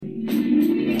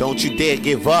Don't you dare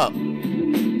give up.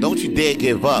 Don't you dare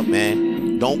give up,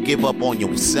 man. Don't give up on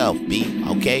yourself, B.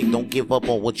 Okay? Don't give up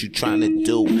on what you're trying to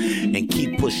do and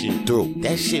keep pushing through.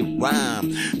 That shit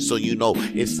rhymes. So you know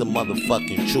it's the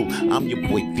motherfucking truth. I'm your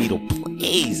boy Vito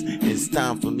Blaze. It's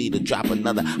time for me to drop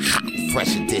another hot,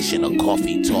 fresh edition of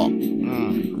Coffee Talk.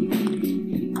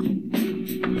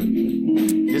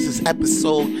 This is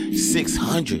episode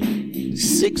 600.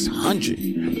 600.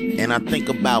 And I think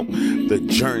about the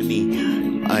journey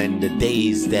and the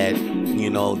days that, you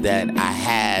know, that I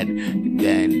had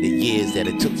and the years that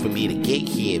it took for me to get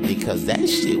here, because that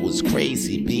shit was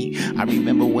crazy, B. I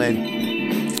remember when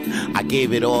I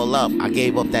gave it all up. I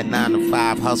gave up that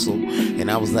 9-to-5 hustle, and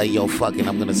I was like, yo, fuck it,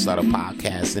 I'm going to start a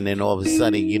podcast. And then all of a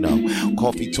sudden, you know,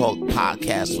 Coffee Talk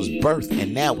podcast was birthed,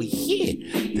 and now we here.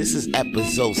 This is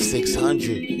episode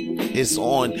 600. It's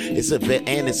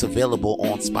available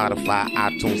on Spotify,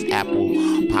 iTunes, Apple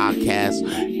Podcasts,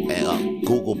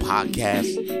 Google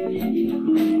Podcasts.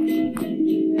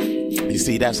 You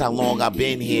see, that's how long I've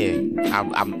been here.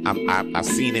 I've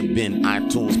seen it been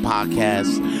iTunes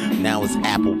Podcasts. Now it's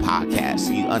Apple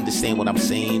Podcasts. You understand what I'm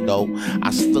saying, though?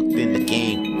 I stuck in the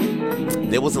game.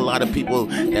 There was a lot of people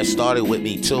that started with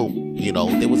me, too. You know,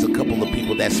 there was a couple of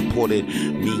people that supported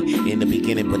me in the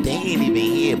beginning, but they ain't even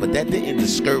here. But that didn't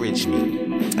discourage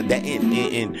me. That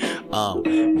didn't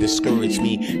discourage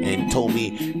me and told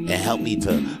me and helped me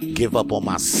to give up on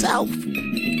myself.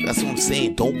 That's what I'm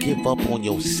saying. Don't give up on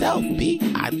yourself, B.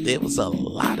 There was a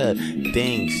lot of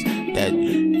things that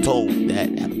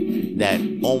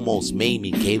almost made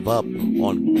me give up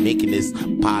on making this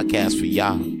podcast for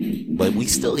y'all. But we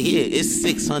still here. It's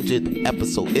 600th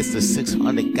episode. It's the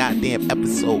 600 goddamn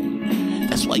episode.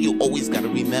 That's why you always got to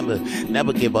remember,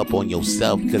 never give up on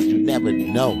yourself, because you never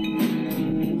know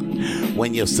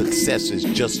when your success is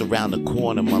just around the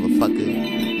corner,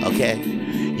 motherfucker. Okay?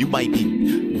 You might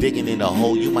be digging in a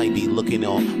hole. You might be looking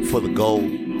on for the gold.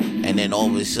 And then all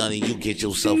of a sudden you get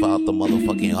yourself out the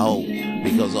motherfucking hole,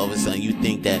 because all of a sudden you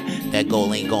think that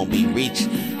goal ain't gonna be reached,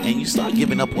 and you start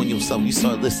giving up on yourself. You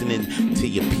start listening to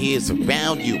your peers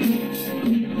around you.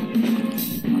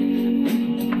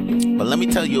 But let me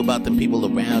tell you about the people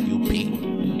around you, P.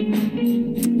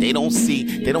 They don't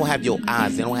have your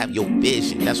eyes, they don't have your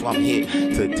vision. That's why I'm here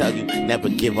to tell you, never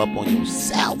give up on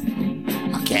yourself.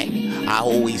 Okay? I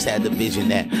always had the vision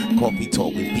that Coffee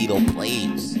Talk with Vito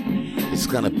Blaze, it's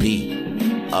gonna be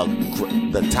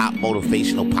the top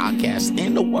motivational podcast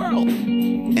in the world.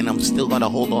 And I'm still gonna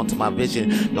hold on to my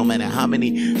vision no matter how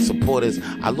many supporters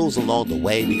I lose along the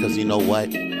way, because you know what?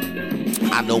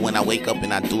 I know when I wake up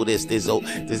and I do this, there's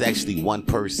actually one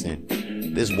person.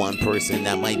 There's one person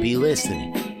that might be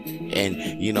listening. And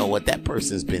you know what? That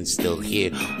person's been still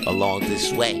here along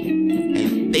this way.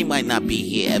 And they might not be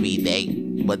here every day,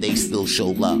 but they still show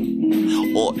love.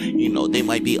 Or, you know, there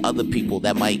might be other people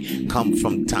that might come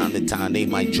from time to time. They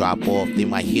might drop off. They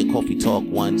might hear Coffee Talk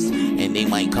once, and they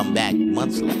might come back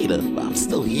months later. But I'm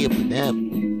still here for them.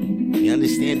 You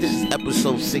understand? This is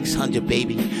episode 600,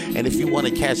 baby. And if you want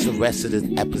to catch the rest of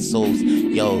the episodes,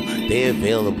 yo, they're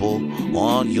available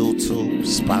on YouTube,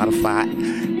 Spotify,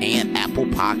 and Apple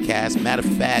Podcasts. Matter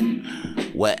of fact,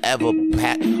 wherever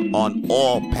on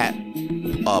all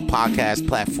podcast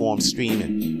platforms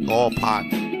streaming, all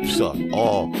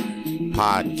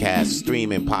podcast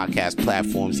streaming podcast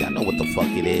platforms. I know what the fuck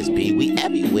it is, B. We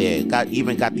everywhere.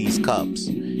 Even got these cups.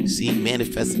 See,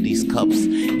 manifesting these cups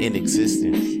in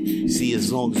existence. See,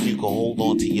 as long as you can hold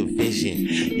on to your vision,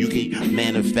 you can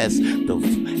manifest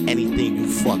anything you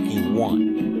fucking want.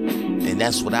 And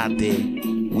that's what I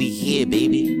did. We here,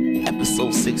 baby.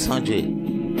 Episode 600.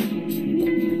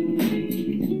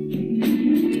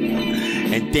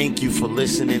 And thank you for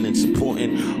listening and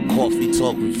supporting Coffee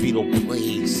Talk with Vito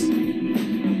Blaze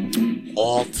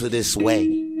all to this way.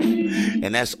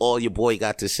 And that's all your boy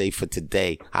got to say for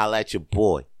today. Holla at your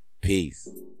boy. Peace.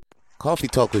 Coffee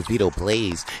Talk with Vito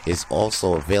Blaze is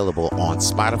also available on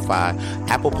Spotify,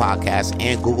 Apple Podcasts,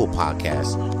 and Google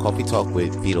Podcasts. Coffee Talk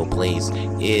with Vito Blaze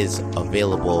is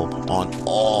available on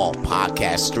all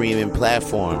podcast streaming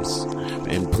platforms.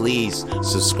 And please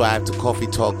subscribe to Coffee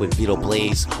Talk with Vito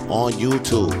Blaze on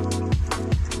YouTube.